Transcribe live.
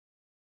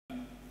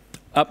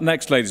Up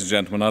next, ladies and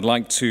gentlemen, I'd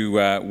like to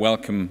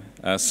welcome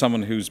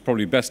someone who's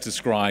probably best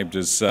described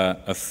as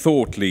a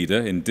thought leader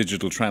in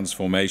digital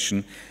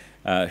transformation,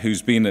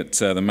 who's been at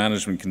the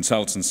management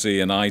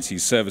consultancy and IT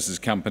services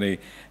company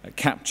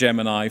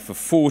Capgemini for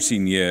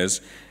 14 years.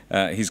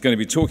 He's going to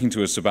be talking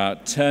to us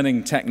about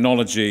turning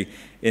technology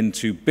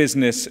into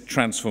business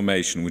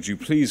transformation. Would you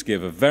please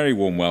give a very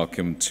warm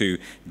welcome to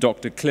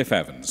Dr. Cliff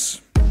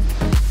Evans.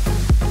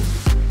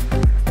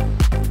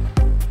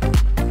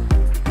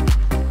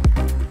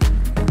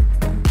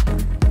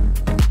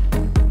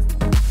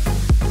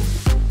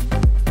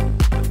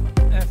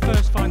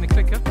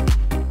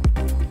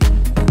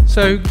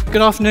 So,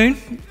 good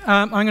afternoon.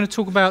 I'm going to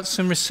talk about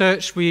some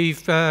research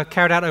we've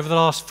carried out over the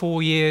last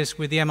 4 years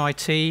with the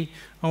MIT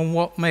on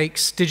what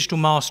makes digital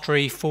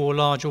mastery for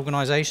large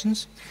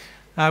organizations.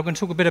 We're going to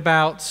talk a bit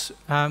about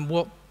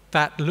what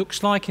that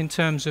looks like in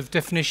terms of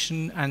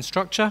definition and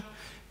structure,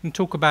 and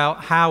talk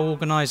about how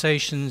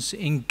organizations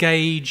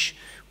engage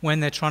when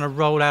they're trying to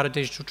roll out a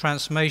digital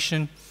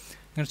transformation.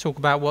 I'm going to talk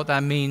about what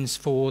that means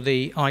for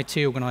the IT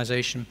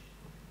organization.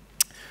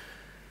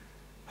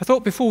 I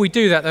thought before we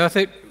do that, though, I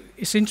think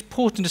it's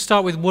important to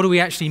start with what do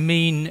we actually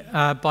mean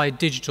by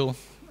digital.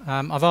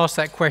 I've asked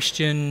that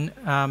question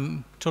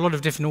to a lot of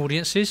different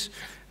audiences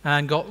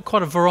and got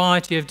quite a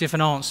variety of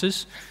different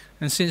answers.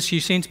 And since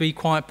you seem to be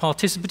quite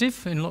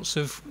participative in lots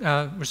of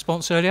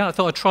response earlier, I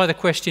thought I'd try the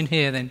question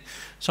here then.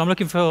 So I'm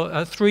looking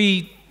for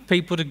 3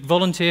 people to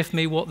volunteer for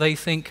me what they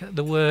think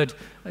the word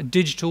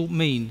digital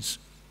means.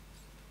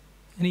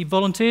 Any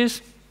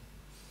volunteers?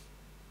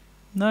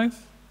 No?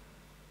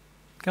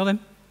 Go then.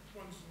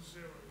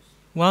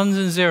 Ones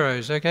and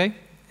zeros, okay.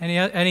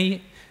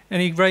 Any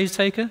raise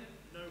taker?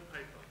 No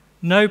paper.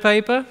 No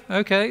paper,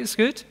 okay, it's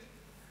good.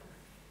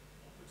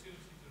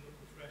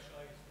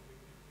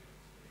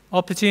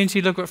 Opportunity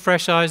to look at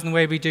fresh eyes and the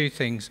way we do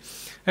things.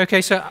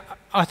 Okay, so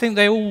I think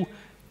they're all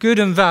good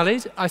and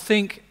valid. I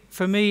think,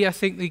 for me, I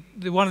think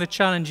one of the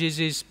challenges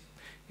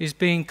is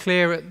being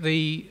clear at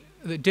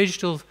that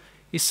digital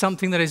is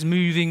something that is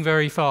moving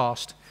very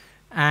fast.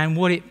 And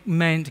what it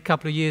meant a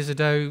couple of years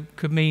ago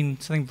could mean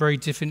something very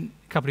different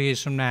a couple of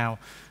years from now.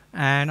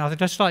 And I'd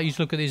just like you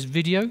to look at this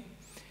video,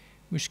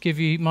 which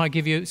might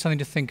give you something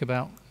to think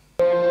about.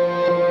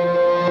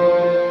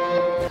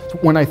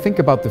 When I think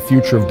about the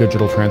future of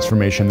digital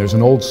transformation, there's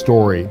an old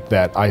story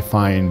that I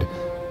find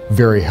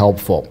very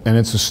helpful. And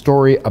it's a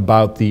story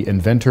about the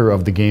inventor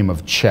of the game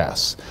of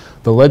chess.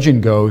 The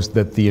legend goes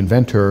that the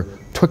inventor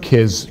took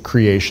his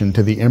creation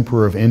to the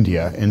Emperor of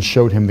India and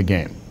showed him the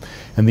game.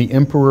 And the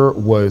emperor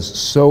was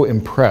so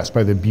impressed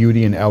by the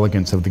beauty and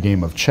elegance of the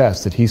game of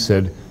chess that he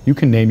said, "You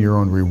can name your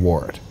own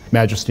reward.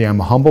 Majesty, I'm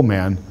a humble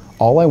man.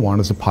 All I want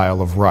is a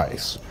pile of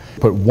rice.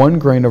 Put 1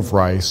 grain of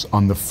rice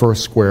on the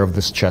first square of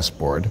this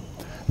chessboard.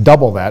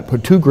 Double that,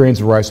 put 2 grains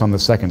of rice on the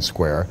second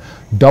square.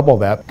 Double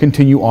that,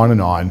 continue on.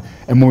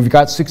 And when we've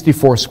got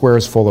 64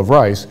 squares full of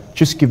rice,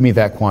 just give me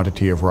that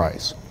quantity of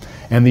rice."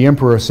 And the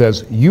emperor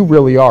says, "You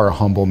really are a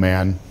humble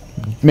man.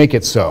 Make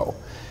it so."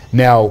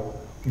 Now,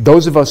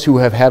 those of us who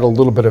have had a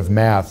little bit of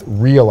math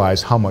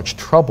realize how much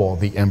trouble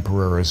the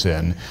emperor is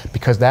in,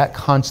 because that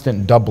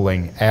constant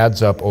doubling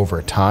adds up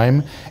over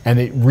time and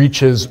it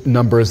reaches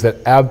numbers that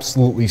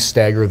absolutely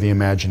stagger the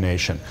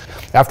imagination.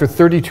 After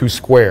 32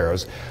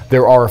 squares,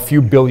 there are a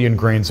few billion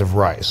grains of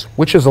rice,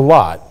 which is a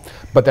lot,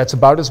 but that's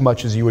about as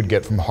much as you would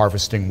get from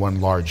harvesting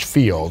 1 large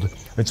field.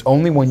 It's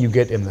only when you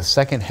get in the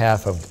second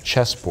half of the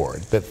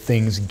chessboard that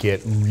things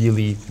get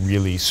really,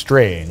 really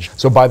strange.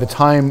 So by the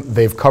time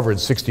they've covered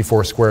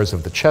 64 squares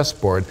of the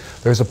chessboard,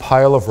 there's a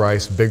pile of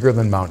rice bigger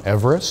than Mount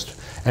Everest,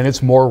 and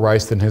it's more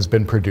rice than has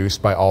been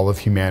produced by all of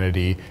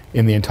humanity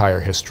in the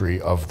entire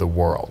history of the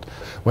world.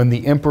 When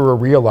the emperor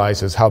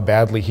realizes how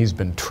badly he's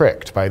been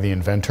tricked by the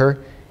inventor,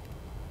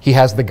 he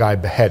has the guy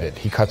beheaded.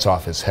 He cuts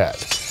off his head.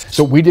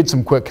 So we did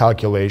some quick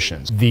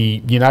calculations.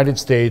 The United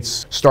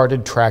States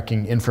started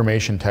tracking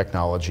information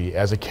technology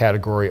as a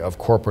category of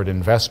corporate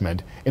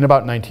investment in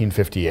about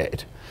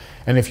 1958.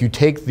 And if you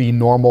take the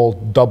normal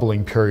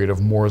doubling period of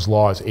Moore's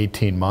Law as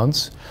 18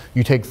 months,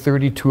 you take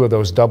 32 of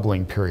those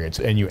doubling periods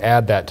and you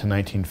add that to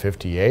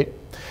 1958,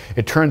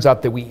 it turns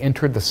out that we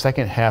entered the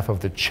second half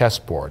of the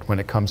chessboard when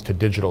it comes to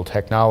digital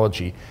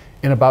technology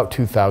in about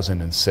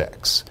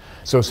 2006.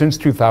 So since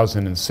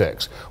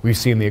 2006, we've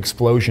seen the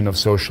explosion of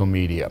social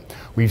media.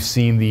 We've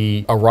seen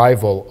the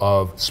arrival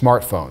of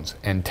smartphones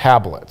and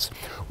tablets.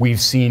 We've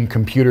seen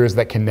computers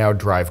that can now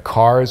drive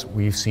cars.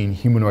 We've seen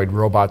humanoid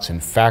robots in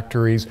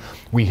factories.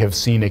 We have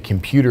seen a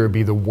computer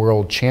be the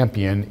world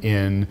champion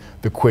in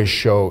the quiz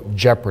show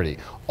Jeopardy.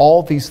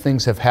 All these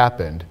things have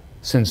happened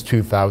since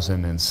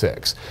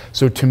 2006.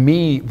 So to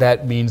me,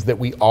 that means that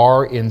we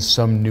are in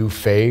some new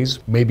phase.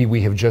 Maybe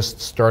we have just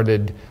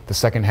started the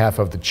second half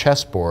of the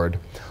chessboard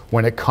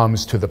when it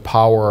comes to the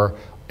power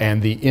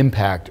and the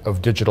impact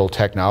of digital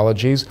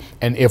technologies.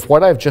 And if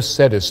what I've just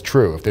said is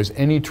true, if there's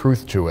any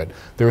truth to it,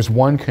 there's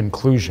one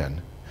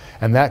conclusion,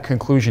 and that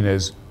conclusion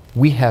is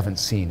we haven't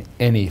seen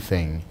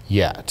anything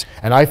yet.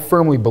 And I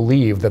firmly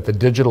believe that the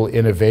digital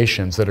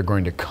innovations that are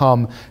going to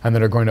come and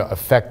that are going to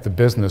affect the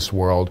business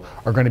world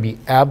are going to be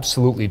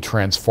absolutely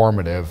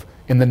transformative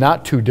in the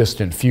not too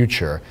distant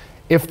future.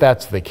 If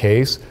that's the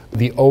case,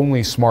 the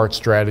only smart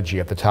strategy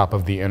at the top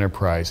of the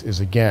enterprise is,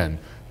 again,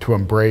 to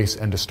embrace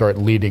and to start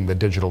leading the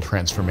digital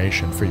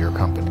transformation for your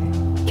company.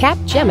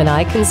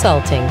 Capgemini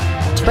Consulting.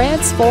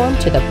 Transform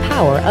to the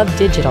power of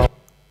digital.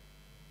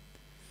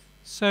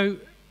 So,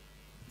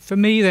 for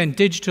me then,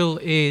 digital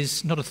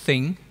is not a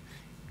thing.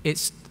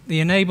 It's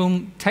the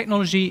enabling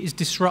technology is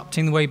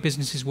disrupting the way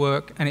businesses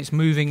work, and it's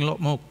moving a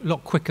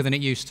lot quicker than it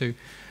used to.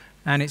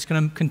 And it's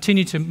going to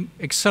continue to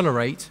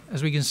accelerate,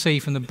 as we can see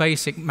from the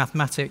basic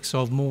mathematics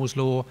of Moore's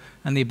law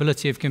and the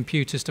ability of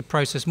computers to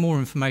process more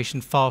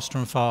information faster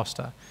and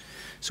faster.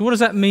 So what does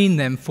that mean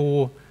then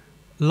for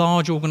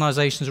large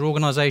organizations or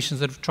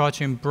organizations that have tried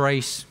to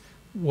embrace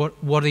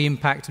what the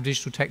impact of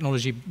digital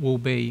technology will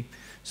be?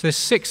 So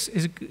there's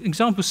an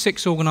example of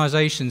 6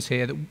 organizations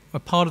here that are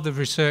part of the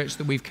research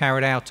that we've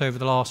carried out over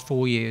the last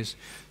 4 years.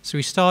 So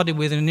we started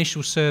with an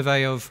initial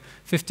survey of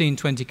 15,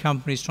 20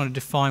 companies trying to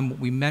define what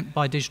we meant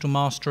by digital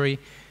mastery,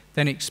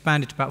 then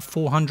expanded to about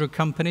 400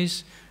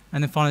 companies,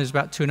 and then finally there's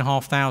about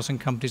 2,500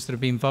 companies that have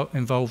been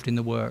involved in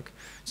the work.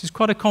 So it's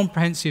quite a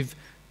comprehensive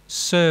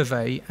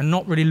survey and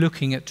not really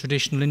looking at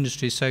traditional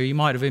industries. So you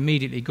might have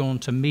immediately gone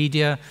to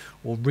media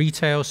or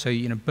retail, so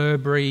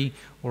Burberry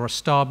or a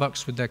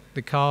Starbucks with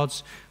the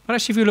cards. But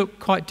actually if you look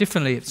quite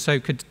differently, so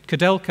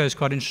Codelco is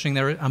quite interesting.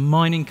 They're a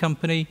mining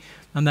company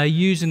and they're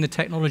using the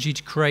technology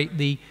to create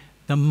the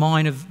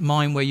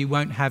mine where you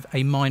won't have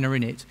a miner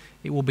in it.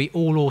 It will be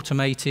all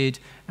automated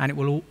and it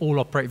will all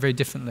operate very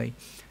differently.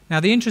 Now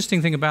the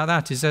interesting thing about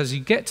that is as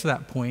you get to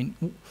that point,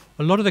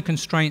 a lot of the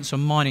constraints on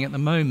mining at the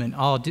moment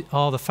are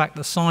the fact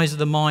the size of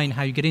the mine,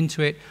 how you get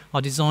into it,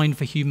 are designed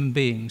for human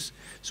beings.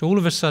 So all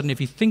of a sudden,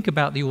 if you think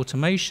about the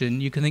automation,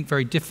 you can think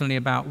very differently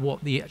about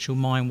what the actual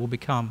mine will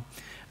become.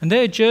 And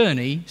their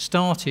journey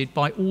started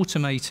by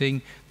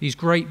automating these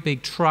great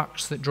big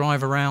trucks that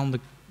drive around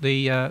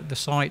the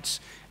sites,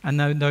 and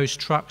then those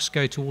trucks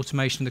go to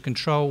automation of the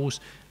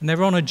controls, and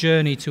they're on a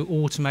journey to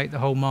automate the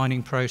whole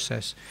mining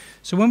process.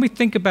 So when we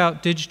think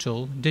about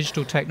digital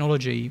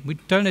technology, we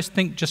don't just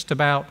think just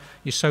about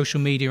your social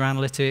media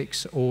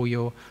analytics or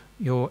your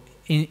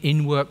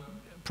in-work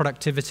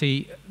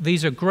productivity.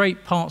 These are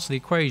great parts of the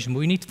equation, but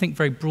we need to think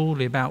very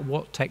broadly about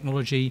what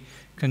technology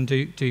can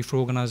do for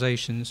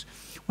organizations.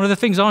 One of the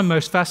things I'm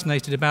most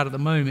fascinated about at the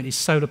moment is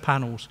solar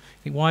panels.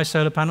 I think, why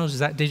solar panels? Is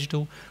that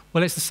digital?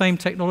 Well, it's the same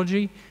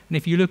technology, and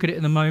if you look at it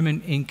at the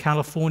moment in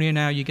California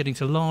now, you're getting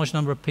to a large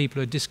number of people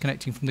who are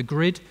disconnecting from the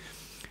grid.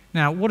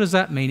 Now, what does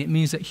that mean? It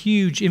means that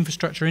huge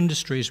infrastructure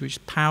industries,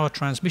 which power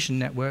transmission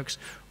networks,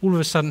 all of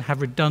a sudden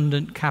have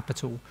redundant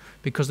capital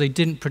because they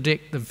didn't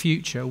predict the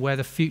future, where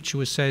the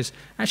future says,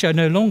 actually, I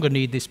no longer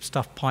need this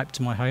stuff piped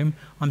to my home.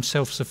 I'm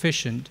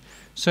self-sufficient.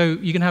 So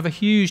you can have a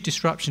huge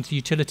disruption to the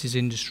utilities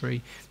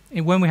industry.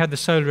 And when we had the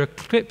solar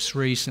eclipse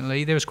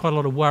recently, there was quite a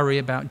lot of worry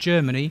about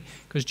Germany,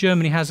 because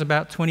Germany has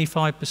about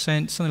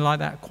 25%, something like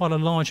that, quite a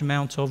large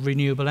amount of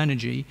renewable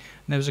energy,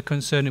 and there was a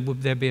concern that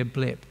would there be a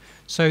blip.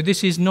 So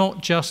this is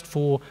not just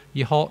for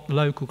your hot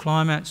local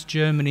climates.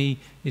 Germany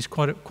is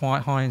quite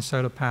high in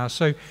solar power.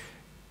 So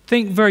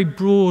think very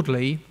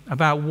broadly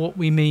about what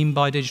we mean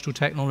by digital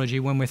technology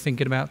when we're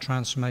thinking about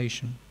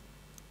transformation.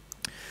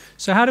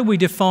 So how do we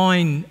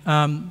define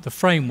the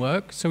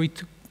framework? So we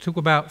talk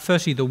about,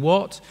 firstly, the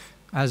what,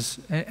 as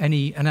a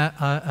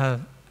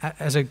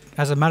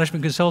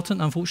management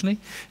consultant, unfortunately.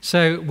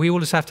 So we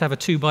always have to have a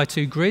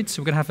 2x2 grid.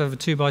 So we're going to have a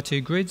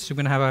 2x2 grid. So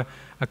we're going to have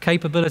a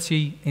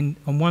capability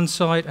on one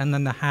side and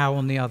then the how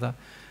on the other.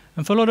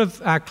 And for a lot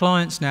of our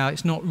clients now,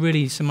 it's not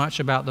really so much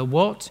about the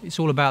what, it's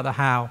all about the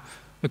how.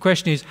 The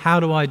question is, how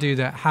do I do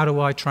that? How do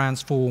I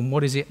transform?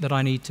 What is it that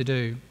I need to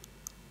do?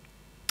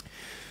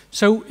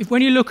 So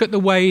when you look at the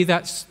way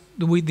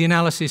the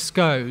analysis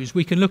goes,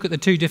 we can look at the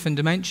 2 different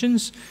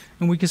dimensions,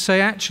 and we can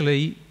say,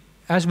 actually,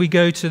 as we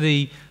go to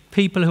the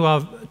people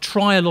who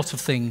try a lot of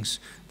things,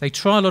 they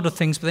try a lot of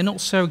things, but they're not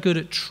so good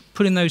at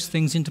putting those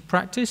things into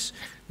practice.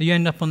 You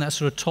end up on that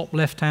sort of top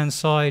left-hand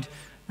side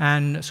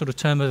and sort of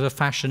term of a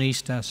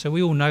fashionista. So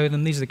we all know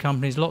them. These are the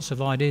companies, lots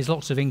of ideas,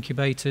 lots of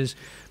incubators.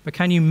 But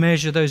can you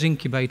measure those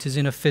incubators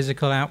in a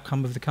physical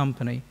outcome of the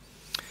company?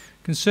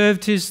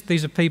 Conservatives,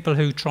 these are people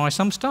who try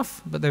some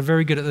stuff, but they're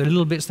very good at the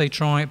little bits they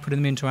try, putting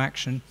them into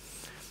action.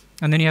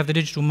 And then you have the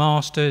digital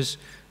masters,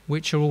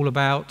 which are all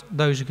about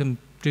those who can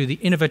do the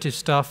innovative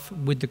stuff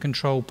with the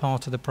control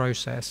part of the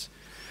process.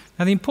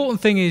 Now, the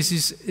important thing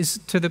is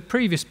to the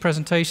previous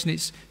presentation,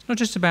 it's not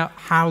just about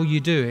how you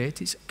do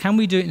it, it's can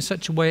we do it in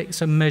such a way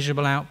it's a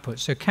measurable output.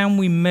 So can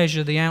we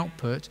measure the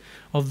output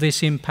of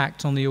this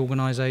impact on the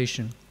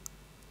organization?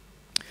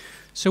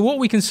 So what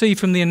we can see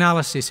from the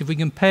analysis, if we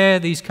compare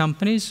these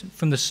companies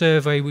from the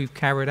survey we've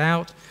carried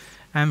out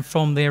and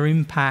from their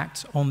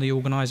impact on the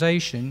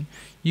organization,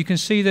 you can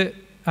see that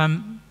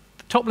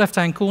top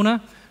left-hand corner,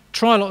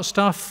 try a lot of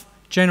stuff,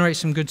 generate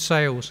some good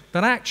sales,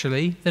 but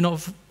actually they're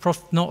not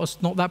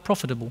that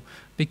profitable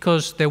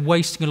because they're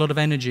wasting a lot of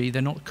energy.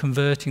 They're not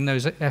converting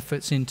those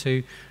efforts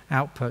into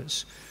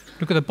outputs.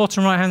 Look at the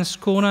bottom right-hand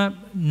corner,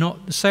 the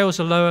sales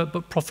are lower,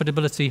 but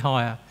profitability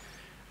higher.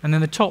 And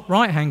then the top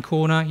right-hand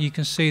corner, you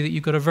can see that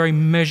you've got a very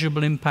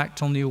measurable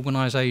impact on the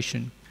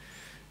organization.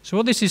 So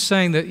what this is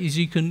saying that is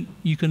you can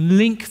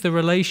link the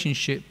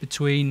relationship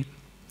between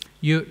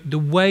the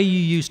way you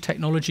use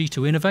technology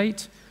to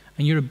innovate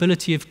and your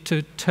ability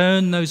to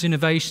turn those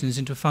innovations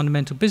into a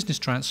fundamental business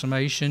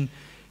transformation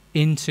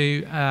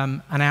into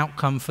an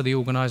outcome for the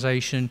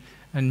organization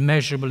and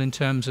measurable in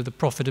terms of the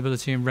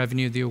profitability and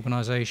revenue of the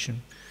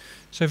organization.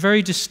 So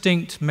very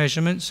distinct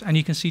measurements, and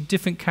you can see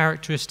different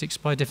characteristics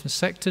by different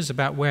sectors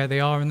about where they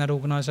are in that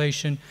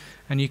organization,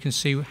 and you can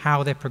see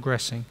how they're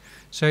progressing.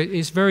 So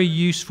it's very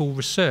useful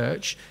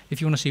research if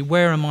you want to see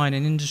where am I in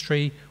an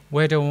industry,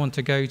 where do I want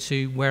to go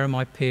to, where are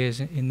my peers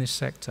in this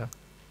sector.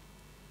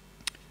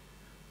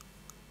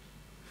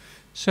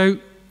 So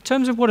in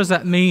terms of what does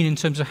that mean in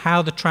terms of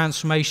how the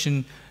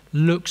transformation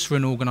looks for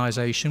an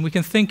organization, we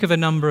can think of a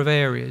number of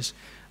areas.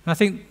 And I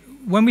think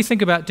when we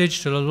think about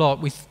digital a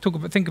lot, we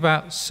think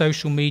about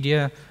social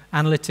media,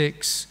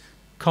 analytics,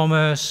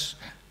 commerce,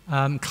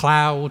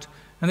 cloud,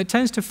 and it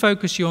tends to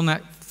focus you on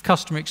that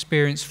customer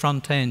experience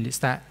front end. It's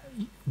that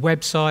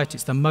website,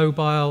 it's the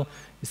mobile,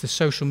 it's the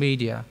social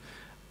media.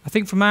 I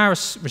think from our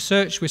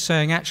research, we're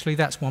saying actually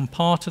that's one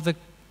part of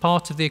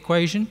the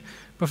equation.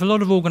 But for a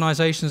lot of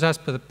organizations, as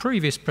per the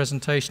previous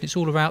presentation, it's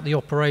all about the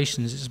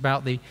operations. It's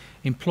about the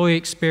employee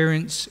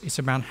experience. It's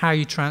about how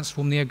you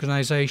transform the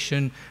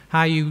organization,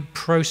 how you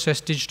process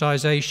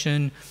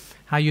digitization,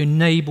 how you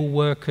enable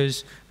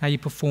workers, how you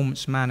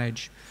performance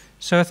manage.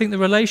 So I think the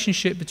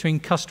relationship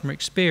between customer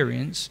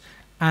experience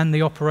and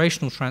the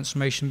operational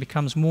transformation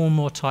becomes more and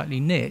more tightly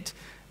knit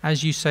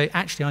as you say,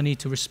 actually, I need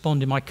to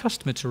respond in my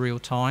customer to real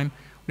time.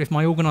 But if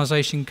my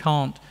organization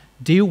can't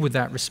deal with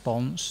that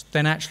response,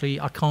 then actually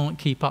I can't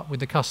keep up with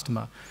the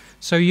customer.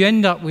 So you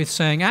end up with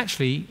saying,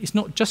 actually, it's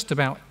not just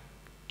about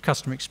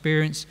customer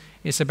experience,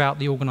 it's about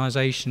the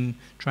organization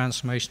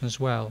transformation as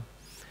well.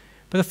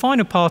 But the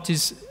final part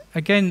is,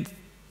 again,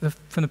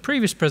 from the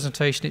previous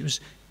presentation, it was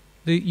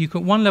you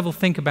can, one level,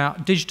 think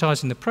about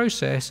digitizing the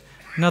process,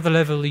 another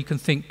level, you can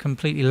think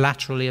completely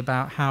laterally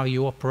about how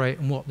you operate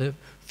and what the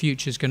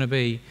future is going to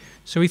be.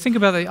 So we think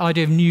about the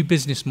idea of new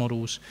business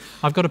models.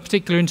 I've got a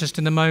particular interest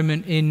in the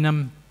moment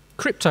in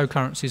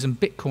cryptocurrencies and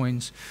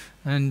bitcoins,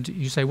 and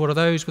you say, what are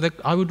those? Well,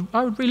 I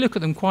would really look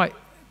at them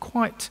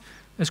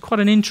as quite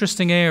an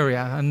interesting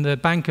area, and the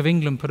Bank of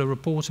England put a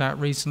report out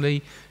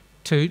recently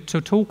to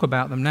talk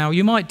about them. Now,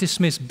 you might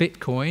dismiss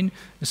Bitcoin,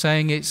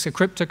 saying it's a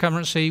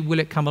cryptocurrency, will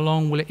it come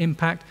along, will it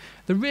impact?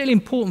 The really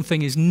important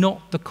thing is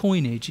not the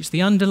coinage, it's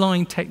the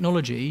underlying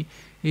technology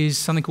is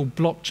something called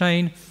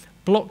blockchain.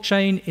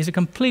 Blockchain is a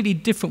completely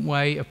different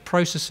way of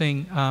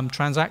processing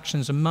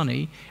transactions and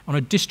money on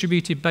a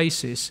distributed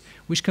basis,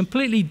 which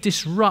completely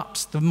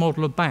disrupts the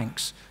model of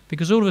banks.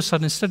 Because all of a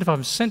sudden, instead of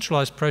having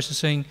centralized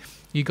processing,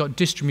 you've got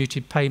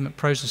distributed payment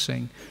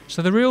processing.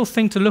 So the real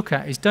thing to look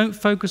at is don't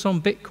focus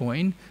on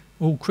Bitcoin,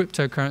 all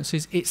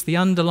cryptocurrencies, it's the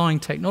underlying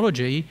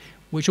technology,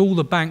 which all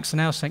the banks are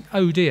now saying,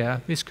 oh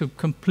dear, this could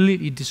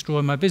completely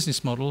destroy my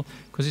business model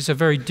because it's a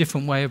very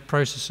different way of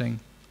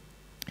processing.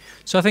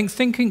 So I think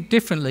thinking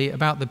differently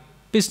about the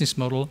business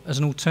model as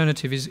an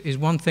alternative is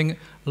one thing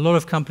a lot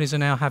of companies are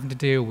now having to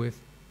deal with.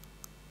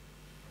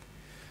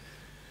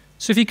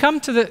 So if you come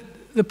to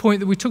the point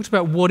that we talked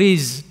about what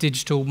is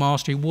digital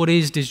mastery, what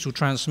is digital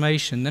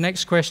transformation, the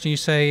next question you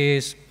say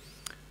is,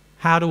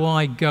 how do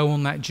I go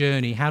on that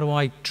journey? How do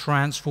I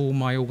transform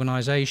my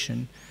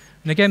organization?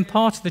 And again,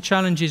 part of the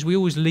challenge is we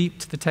always leap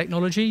to the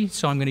technology.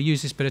 So I'm going to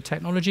use this bit of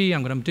technology,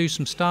 I'm going to do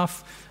some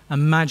stuff,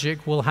 and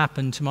magic will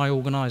happen to my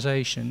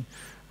organization.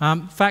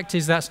 Fact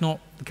is that's not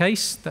the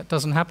case, that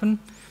doesn't happen.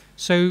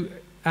 So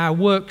our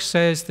work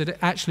says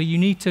that actually you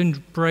need to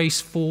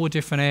embrace 4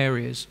 different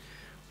areas.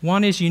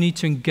 One is you need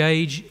to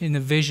engage in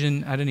the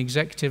vision at an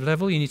executive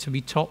level. You need to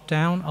be top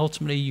down.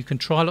 Ultimately, you can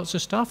try lots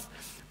of stuff,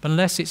 but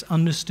unless it's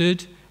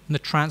understood and the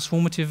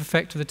transformative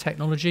effect of the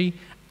technology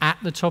at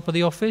the top of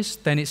the office,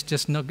 then it's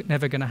just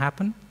never going to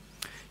happen.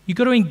 You've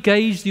got to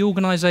engage the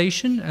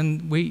organization,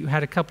 and we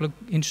had a couple of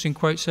interesting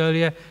quotes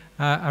earlier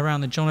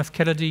around the John F.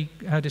 Kennedy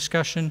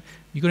discussion.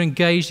 You've got to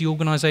engage the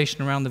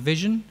organization around the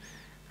vision,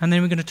 and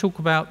then we're going to talk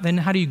about then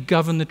how do you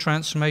govern the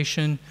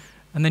transformation,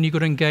 and then you've got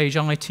to engage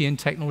IT and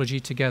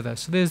technology together.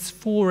 So there's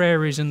 4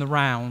 areas in the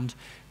round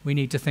we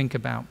need to think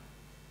about.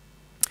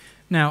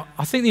 Now,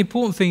 I think the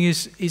important thing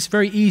is it's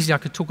very easy. I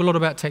could talk a lot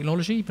about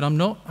technology, but I'm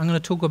not. I'm going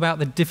to talk about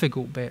the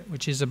difficult bit,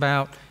 which is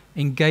about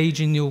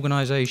engaging the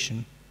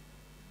organization.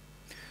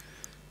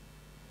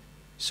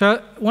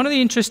 So one of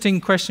the interesting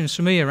questions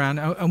for me around,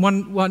 and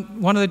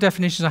one of the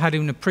definitions I had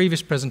in the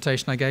previous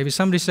presentation I gave is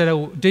somebody said,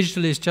 oh,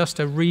 digital is just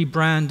a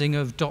rebranding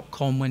of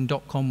 .com when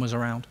 .com was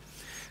around.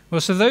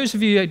 Well, so those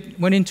of you who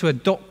went into a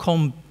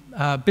 .com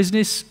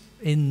business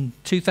in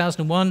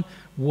 2001,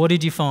 what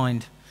did you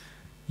find?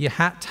 You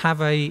had to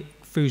have a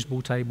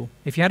foosball table.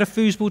 If you had a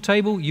foosball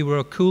table, you were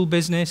a cool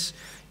business.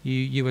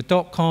 You were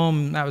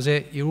 .com, that was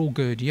it. You're all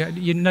good. You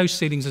had no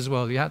ceilings as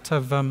well. You had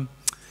to have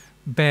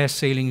bare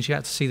ceilings. You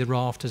had to see the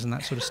rafters and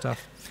that sort of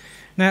stuff.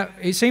 Now,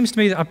 it seems to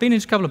me that I've been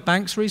into a couple of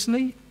banks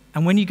recently,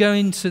 and when you go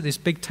into this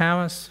big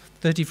tower,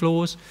 30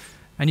 floors,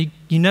 and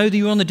you know that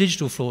you're on the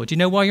digital floor. Do you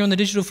know why you're on the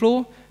digital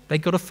floor?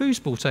 They've got a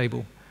foosball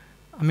table.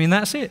 I mean,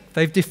 that's it.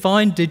 They've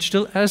defined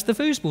digital as the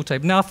foosball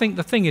table. Now, I think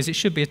the thing is, it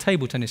should be a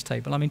table tennis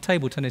table. I mean,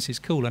 table tennis is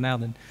cooler now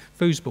than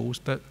foosballs,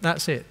 but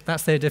that's it.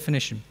 That's their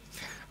definition.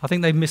 I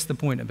think they've missed the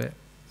point a bit.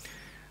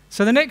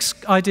 So the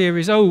next idea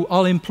is, oh,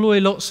 I'll employ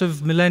lots of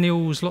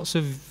millennials, lots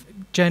of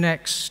Gen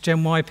X,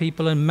 Gen Y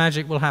people, and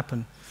magic will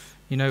happen.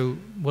 You know,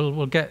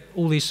 we'll get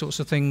all these sorts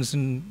of things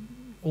and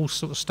all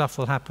sorts of stuff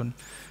will happen.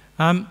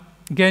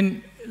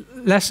 Again,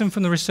 lesson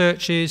from the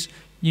research is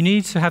you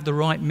need to have the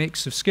right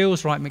mix of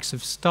skills, right mix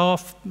of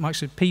staff,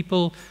 mix of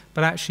people,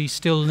 but actually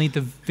still need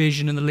the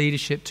vision and the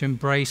leadership to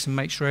embrace and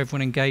make sure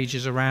everyone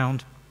engages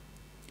around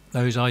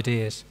those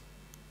ideas.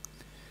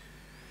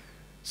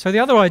 So the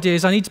other idea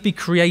is I need to be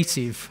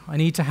creative. I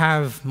need to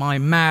have my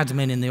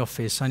madmen in the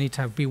office. I need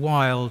to be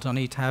wild. I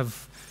need to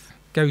have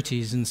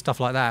goatees and stuff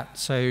like that.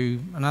 So,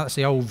 and that's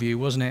the old view,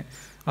 wasn't it?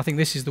 I think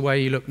this is the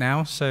way you look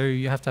now. So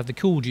you have to have the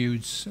cool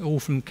dudes, all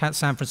from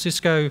San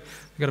Francisco.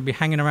 They've got to be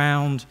hanging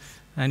around,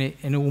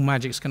 and all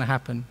magic's going to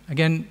happen.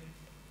 Again,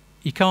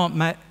 you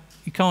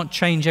can't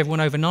change everyone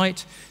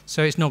overnight,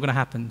 so it's not going to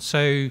happen. So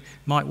it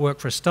might work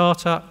for a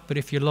startup, but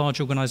if you're a large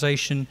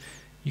organization,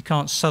 you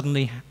can't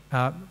suddenly,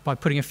 by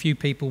putting a few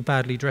people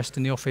badly dressed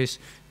in the office,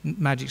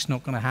 magic's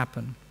not going to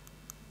happen.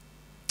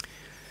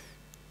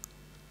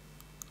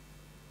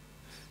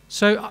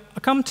 So I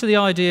come to the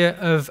idea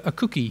of a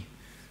cookie.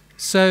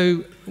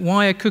 So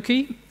why a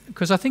cookie?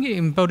 Because I think it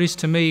embodies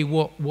to me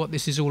what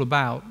this is all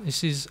about.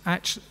 This is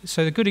actually,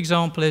 so the good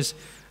example is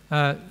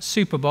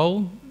Super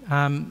Bowl.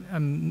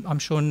 I'm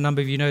sure a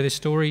number of you know this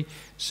story.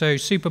 So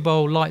Super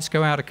Bowl, lights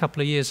go out a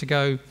couple of years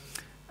ago,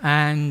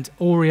 and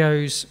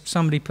Oreos,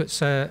 somebody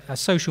puts a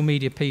social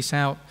media piece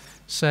out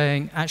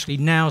saying, actually,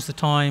 now's the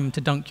time to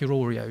dunk your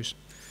Oreos.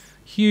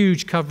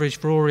 Huge coverage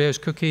for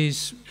Oreos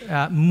cookies,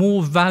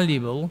 more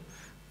valuable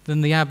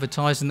than the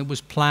advertising that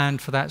was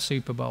planned for that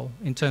Super Bowl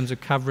in terms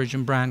of coverage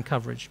and brand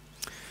coverage.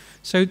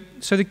 So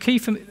the key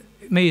for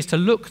me is to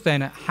look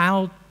then at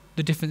how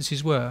the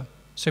differences were.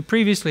 So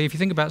previously, if you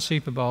think about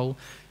Super Bowl,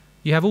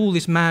 you have all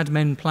this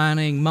madmen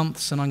planning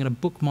months, and I'm going to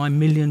book my $1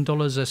 million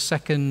a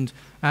second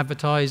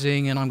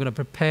advertising, and I'm going to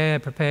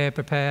prepare.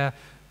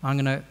 I'm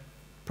going to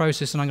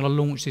process, and I'm going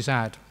to launch this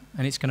ad,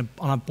 and and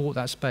I bought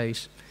that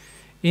space.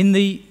 In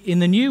the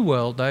new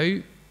world,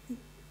 though,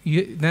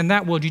 then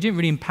that world, you didn't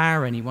really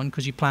empower anyone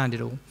because you planned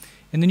it all.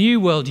 In the new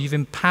world, you've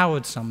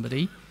empowered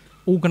somebody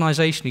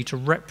organizationally to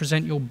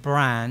represent your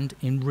brand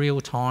in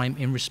real time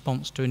in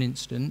response to an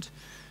incident,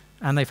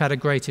 and they've had a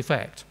great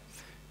effect.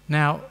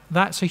 Now,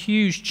 that's a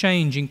huge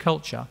change in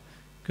culture,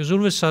 because all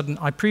of a sudden,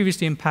 I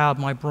previously empowered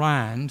my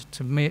brand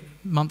to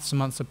months and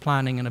months of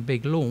planning and a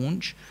big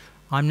launch.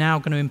 I'm now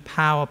going to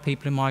empower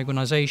people in my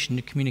organization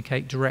to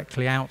communicate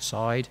directly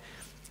outside,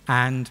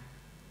 and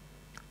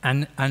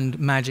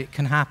magic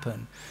can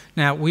happen.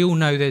 Now, we all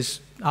know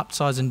there's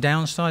upsides and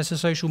downsides to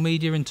social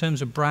media in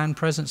terms of brand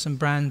presence and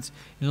brand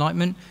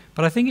enlightenment,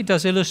 but I think it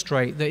does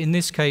illustrate that in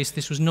this case,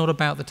 this was not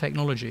about the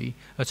technology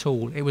at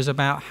all. It was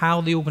about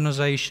how the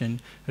organization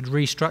had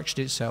restructured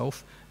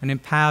itself and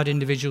empowered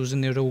individuals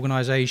in the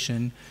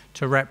organization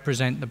to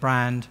represent the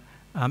brand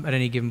at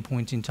any given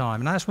point in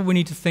time. And that's what we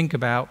need to think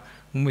about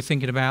when we're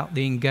thinking about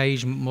the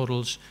engagement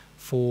models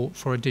for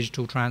a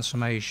digital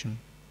transformation.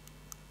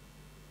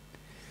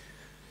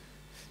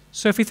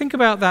 So if we think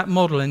about that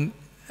model, and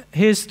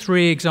here's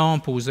 3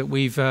 examples that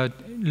we've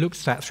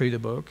looked at through the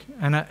book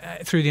and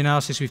through the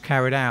analysis we've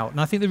carried out.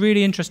 And I think the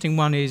really interesting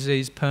one is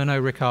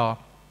Pernod Ricard.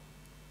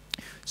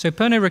 So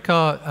Pernod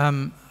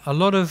Ricard, a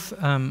lot of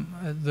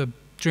the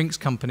drinks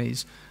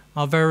companies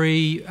are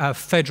very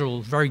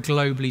federal, very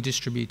globally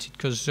distributed,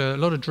 because a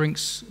lot of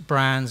drinks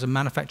brands are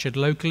manufactured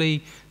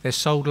locally, they're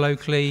sold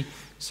locally.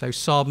 So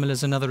Saab Miller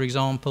is another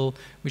example,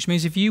 which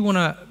means if you want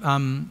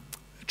to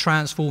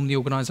transform the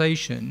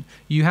organization,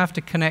 you have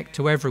to connect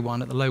to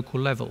everyone at the local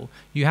level.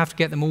 You have to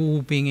get them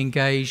all being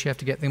engaged. You have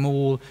to get them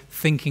all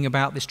thinking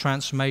about this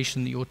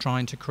transformation that you're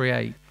trying to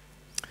create.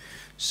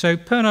 So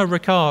Pernod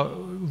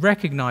Ricard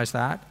recognized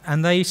that,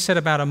 and they set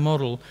about a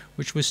model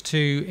which was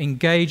to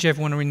engage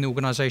everyone in the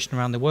organization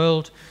around the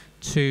world,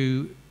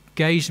 to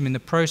engage them in the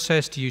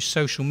process, to use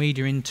social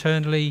media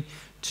internally,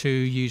 to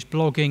use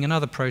blogging and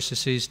other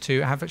processes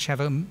to actually have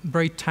a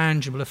very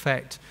tangible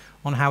effect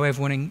on how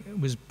everyone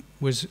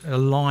was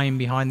aligned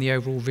behind the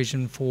overall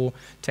vision for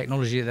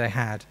technology that they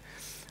had.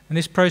 And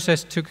this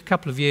process took a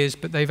couple of years,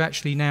 but they've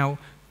actually now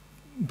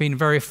been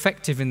very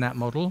effective in that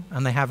model,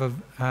 and they have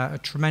a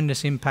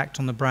tremendous impact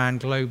on the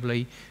brand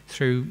globally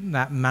through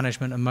that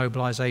management and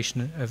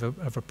mobilization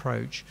of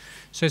approach.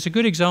 So it's a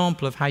good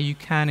example of how you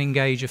can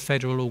engage a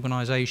federal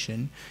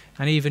organization,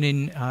 and even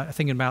in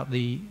thinking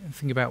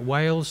about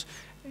Wales,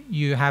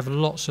 you have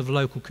lots of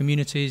local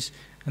communities,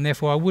 and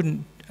therefore I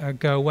wouldn't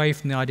go away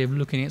from the idea of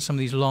looking at some of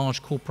these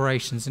large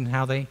corporations and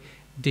how they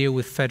deal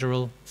with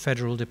federal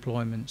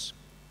deployments.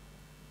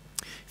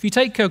 If you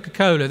take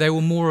Coca-Cola, they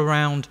were more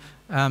around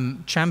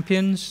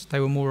champions. They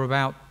were more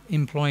about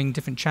employing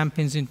different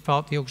champions in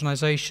part of the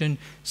organization,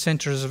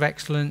 centers of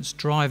excellence,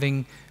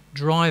 driving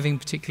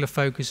particular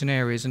focus in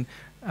areas. And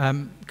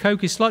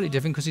Coke is slightly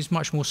different because it's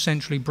much more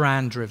centrally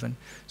brand driven.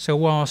 So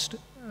whilst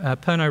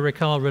Pernod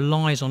Ricard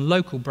relies on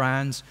local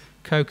brands,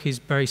 Coke is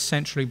very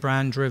centrally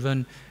brand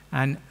driven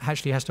and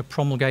actually has to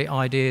promulgate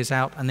ideas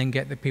out and then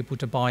get the people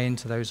to buy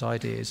into those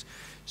ideas.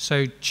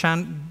 So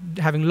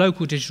having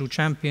local digital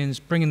champions,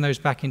 bringing those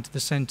back into the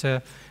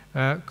center,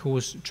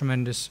 caused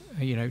tremendous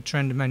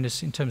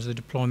in terms of the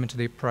deployment of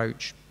the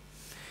approach.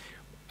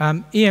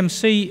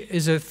 EMC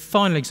is a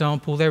final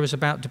example. There is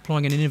about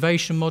deploying an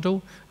innovation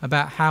model,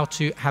 about how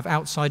to have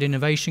outside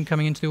innovation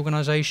coming into the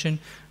organization.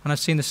 And I've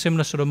seen a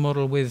similar sort of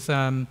model with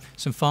some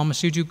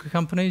pharmaceutical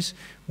companies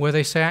where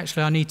they say,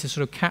 actually, I need to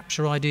sort of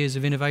capture ideas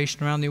of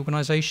innovation around the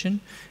organization,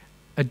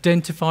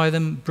 identify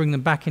them, bring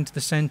them back into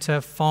the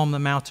center, farm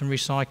them out and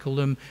recycle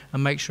them,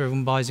 and make sure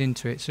everyone buys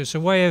into it. So it's a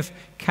way of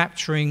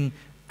capturing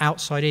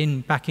outside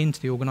in, back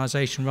into the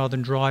organization rather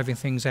than driving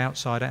things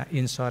inside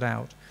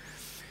out.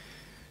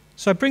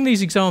 So I bring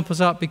these examples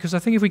up because I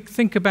think if we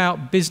think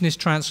about business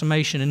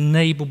transformation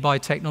enabled by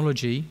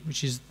technology,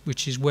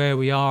 which is where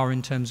we are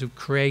in terms of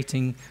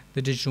creating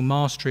the digital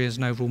mastery as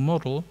an overall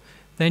model,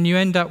 then you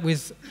end up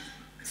with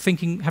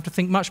have to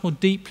think much more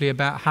deeply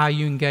about how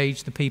you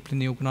engage the people in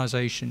the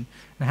organization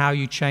and how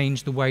you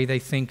change the way they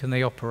think and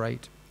they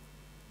operate.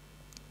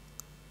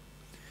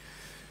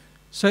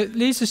 So it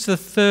leads us to the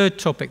third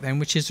topic then,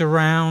 which is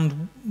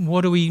around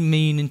what do we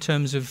mean in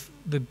terms of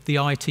the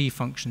IT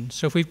function.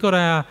 So if we've got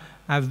our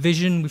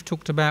vision, we've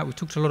talked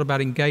a lot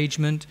about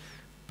engagement,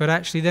 but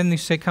actually then they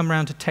say come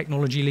around to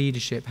technology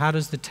leadership. How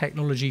does the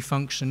technology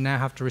function now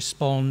have to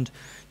respond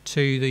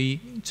to the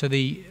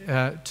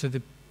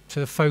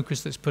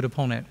focus that's put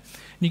upon it? And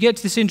you get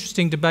to this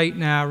interesting debate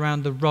now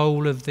around the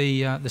role of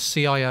the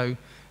CIO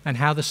and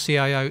how the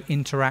CIO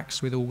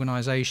interacts with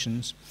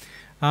organizations.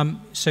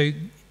 So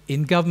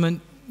in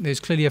government, there's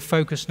clearly a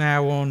focus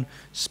now on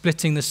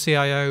splitting the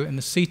CIO and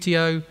the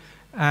CTO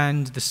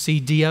and the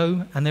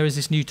CDO, and there is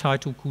this new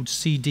title called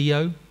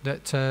CDO,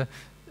 that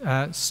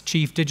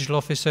Chief Digital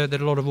Officer,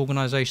 that a lot of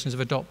organizations have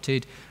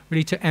adopted,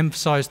 really to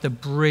emphasize the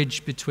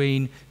bridge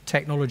between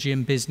technology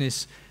and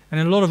business. And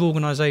in a lot of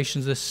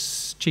organizations,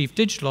 the Chief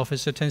Digital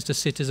Officer tends to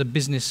sit as a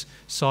business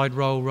side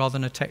role rather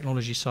than a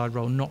technology side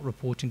role, not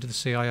reporting to the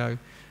CIO.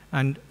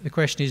 And the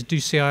question is, do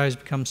CIOs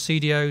become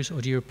CDOs, or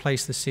do you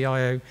replace the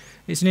CIO?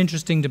 It's an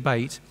interesting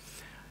debate.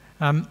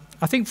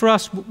 I think for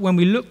us, when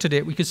we looked at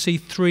it, we could see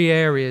three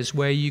areas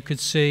where you could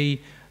see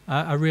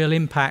a real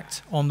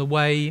impact on the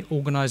way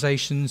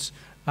organizations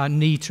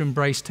need to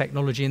embrace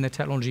technology in their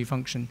technology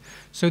function.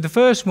 So the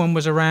first one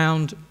was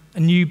around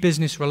new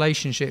business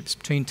relationships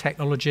between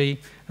technology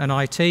and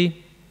IT.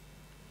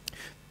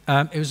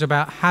 It was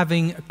about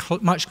having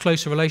much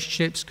closer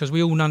relationships, because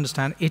we all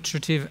understand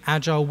iterative,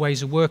 agile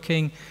ways of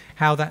working,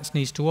 how that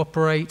needs to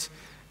operate.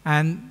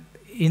 And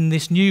in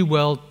this new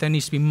world, there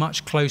needs to be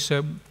much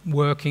closer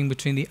working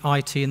between the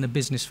IT and the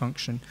business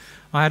function.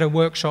 I had a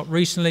workshop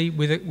recently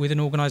with an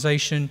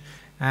organization,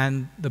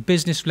 and the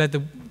business led the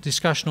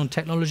discussion on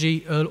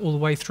technology all the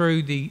way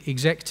through. The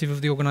executive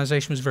of the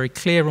organization was very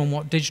clear on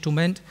what digital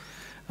meant.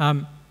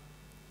 And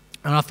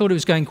I thought it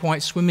was going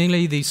quite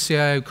swimmingly. The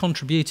CIO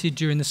contributed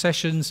during the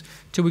sessions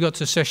till we got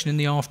to a session in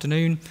the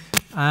afternoon,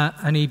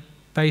 and he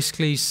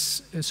basically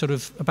sort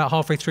of about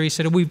halfway through, he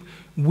said,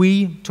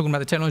 we, talking about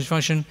the technology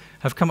function,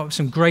 have come up with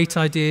some great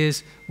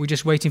ideas. We're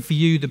just waiting for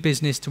you, the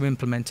business, to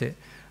implement it.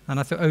 And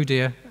I thought, oh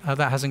dear,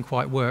 that hasn't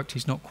quite worked.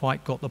 He's not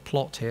quite got the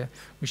plot here,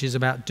 which is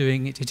about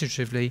doing it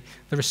iteratively.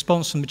 The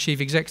response from the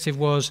chief executive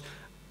was,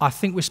 I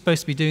think we're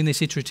supposed to be doing this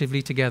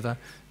iteratively together.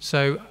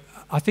 So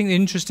I think the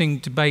interesting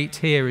debate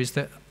here is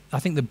that I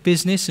think the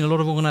business in a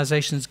lot of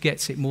organizations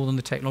gets it more than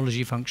the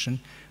technology function.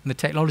 And the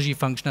technology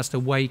function has to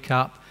wake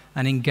up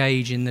and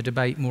engage in the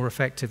debate more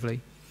effectively.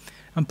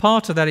 And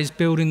part of that is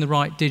building the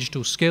right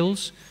digital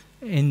skills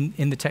in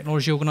the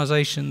technology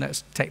organization.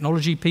 That's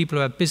technology people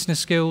who have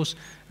business skills,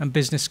 and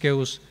business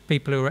skills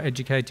people who are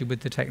educated with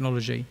the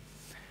technology.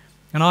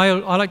 And I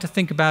like to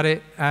think about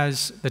it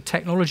as the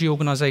technology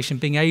organization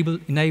being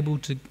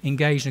enabled to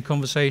engage in a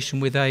conversation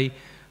with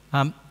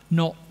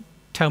not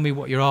tell me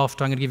what you're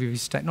after, I'm going to give you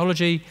this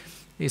technology.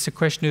 It's a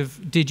question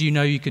of, did you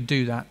know you could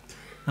do that?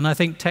 And I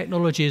think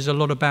technology is a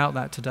lot about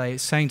that today.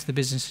 It's saying to the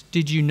business,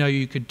 did you know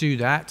you could do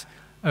that?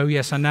 Oh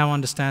yes, I now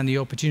understand the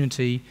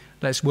opportunity.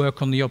 Let's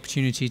work on the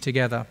opportunity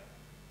together.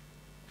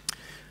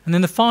 And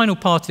then the final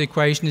part of the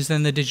equation is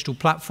then the digital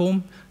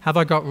platform. Have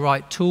I got the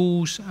right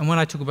tools? And when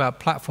I talk about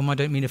platform, I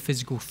don't mean a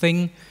physical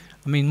thing.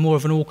 I mean more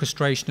of an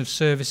orchestration of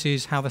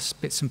services, how the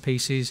bits and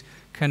pieces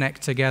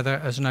connect together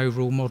as an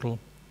overall model.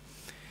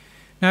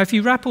 Now, if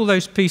you wrap all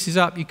those pieces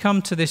up, you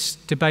come to this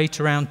debate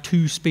around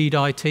two-speed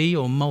IT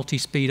or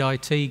multi-speed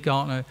IT.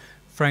 Gartner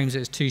frames it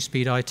as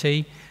two-speed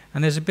IT.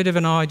 And there's a bit of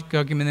an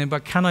argument there,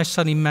 but can I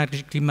suddenly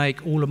magically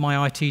make all of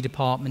my IT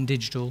department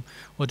digital?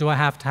 Or do I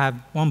have to have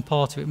one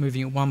part of it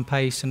moving at one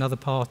pace, another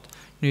part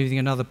moving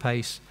at another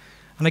pace?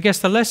 And I guess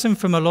the lesson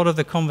from a lot of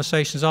the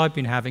conversations I've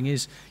been having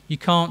is you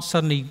can't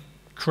suddenly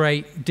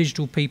create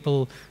digital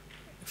people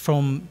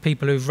from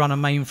people who've run a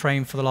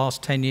mainframe for the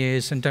last 10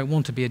 years and don't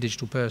want to be a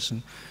digital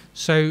person.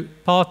 So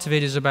part of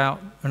it is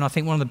about, and I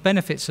think one of the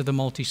benefits of the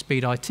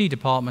multi-speed IT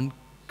department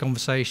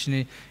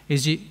conversation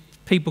is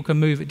people can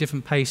move at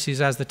different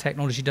paces as the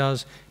technology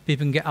does,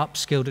 people can get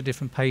upskilled at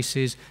different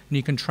paces, and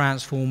you can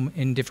transform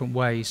in different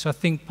ways. So I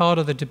think part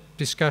of the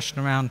discussion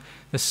around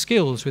the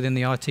skills within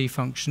the IT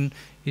function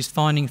is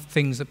finding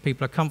things that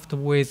people are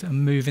comfortable with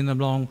and moving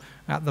them along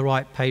at the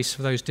right pace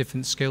for those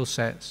different skill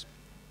sets.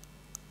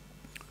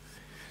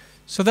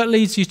 So that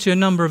leads you to a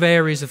number of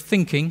areas of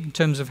thinking in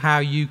terms of how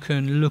you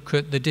can look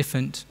at the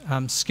different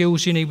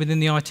skills you need within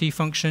the IT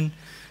function.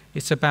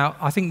 It's about,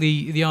 I think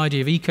the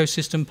idea of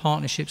ecosystem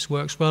partnerships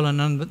works well,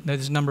 and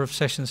there's a number of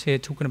sessions here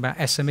talking about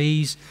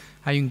SMEs,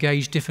 how you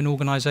engage different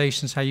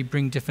organizations, how you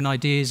bring different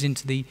ideas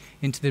into the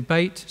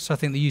debate. So I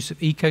think the use of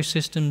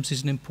ecosystems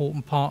is an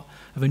important part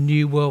of a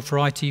new world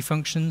for IT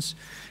functions.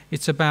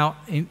 It's about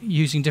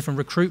using different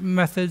recruitment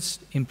methods,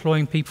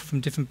 employing people from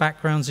different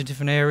backgrounds in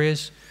different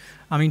areas.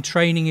 I mean,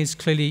 training is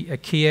clearly a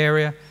key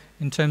area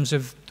in terms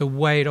of the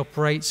way it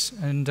operates,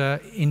 and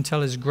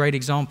Intel is a great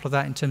example of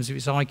that in terms of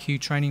its IQ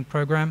training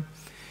program.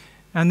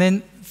 And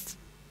then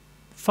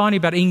finally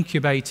about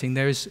incubating,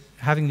 there is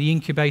having the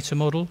incubator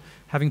model,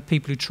 having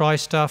people who try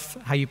stuff,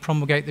 how you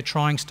promulgate the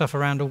trying stuff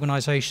around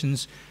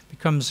organizations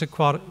becomes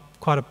quite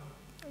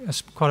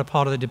a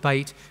part of the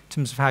debate in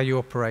terms of how you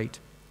operate.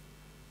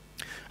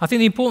 I think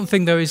the important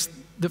thing though is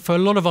that for a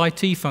lot of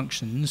IT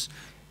functions,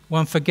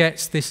 one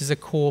forgets this is a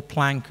core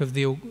plank of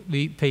the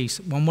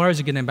piece. One worries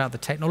again about the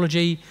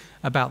technology,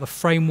 about the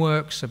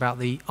frameworks, about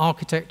the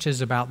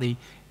architectures, about the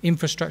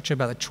infrastructure,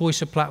 about the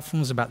choice of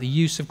platforms, about the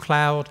use of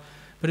cloud.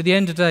 But at the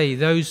end of the day,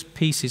 those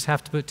pieces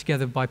have to be put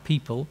together by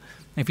people.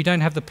 And if you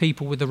don't have the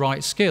people with the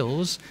right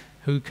skills,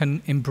 who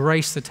can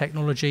embrace the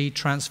technology,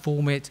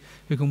 transform it,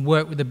 who can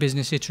work with the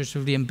business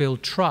iteratively and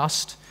build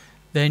trust,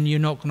 then you're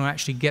not going to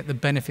actually get the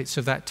benefits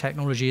of that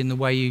technology in the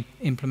way you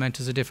implement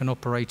as a different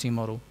operating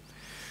model.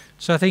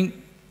 So I think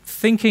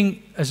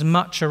thinking as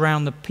much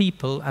around the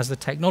people as the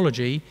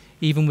technology,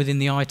 even within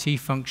the IT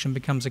function,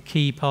 becomes a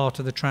key part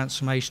of the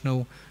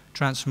transformational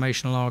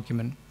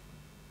argument.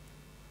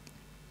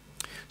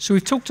 So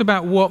we've talked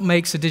about what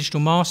makes a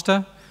digital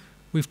master.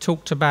 We've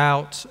talked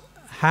about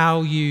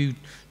how you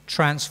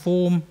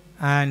transform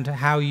and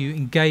how you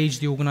engage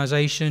the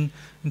organization,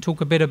 and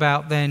talk a bit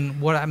about then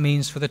what that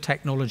means for the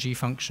technology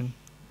function.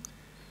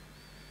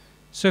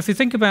 So if you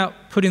think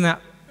about putting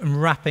that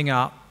and wrapping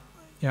up,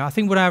 I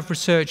think what our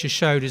research has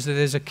showed is that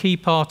there's a key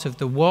part of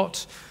the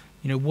what.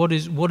 What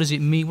does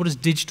it mean? What does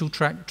digital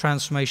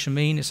transformation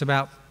mean? It's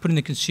about putting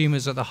the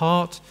consumers at the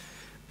heart,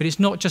 but it's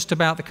not just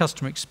about the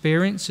customer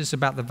experience. It's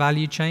about the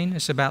value chain.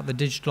 It's about the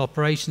digital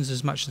operations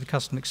as much as the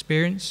customer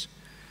experience.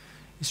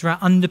 It's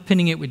about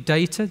underpinning it with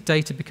data.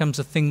 Data becomes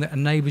a thing that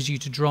enables you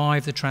to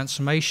drive the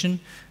transformation,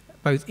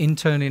 both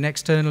internally and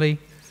externally.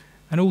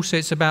 And also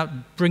it's about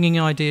bringing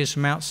ideas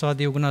from outside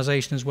the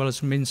organization as well as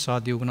from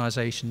inside the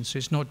organization. So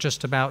it's not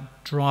just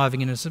about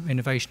driving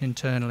innovation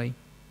internally.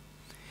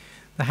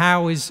 The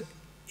how is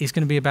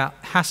going to be about,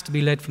 has to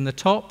be led from the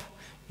top.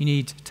 You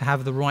need to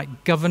have the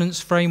right governance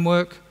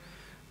framework.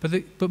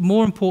 But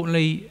more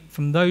importantly,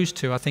 from those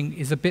two, I think,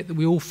 is the bit that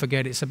we all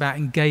forget. It's about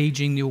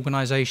engaging the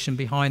organization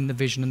behind the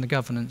vision and the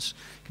governance.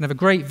 You can have a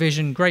great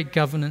vision, great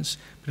governance,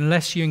 but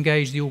unless you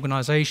engage the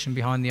organization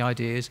behind the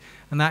ideas,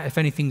 and that, if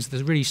anything, is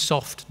the really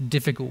soft,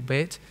 difficult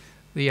bit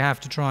that you have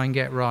to try and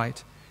get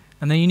right.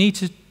 And then you need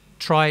to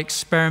try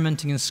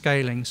experimenting and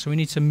scaling. So we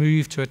need to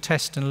move to a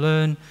test and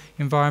learn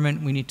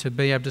environment. We need to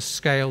be able to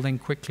scale then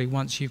quickly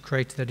once you've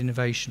created that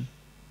innovation.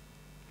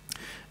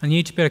 And you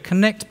need to be able to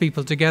connect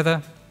people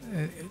together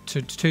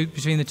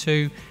between the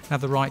two and have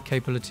the right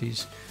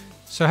capabilities.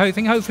 So I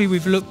think hopefully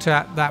we've looked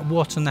at that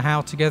what and the how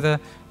together.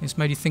 It's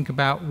made you think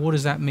about what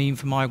does that mean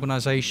for my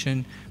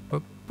organization,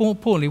 but more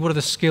importantly, what are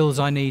the skills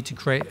I need to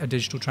create a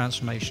digital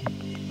transformation.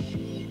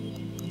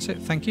 That's it.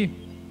 Thank you.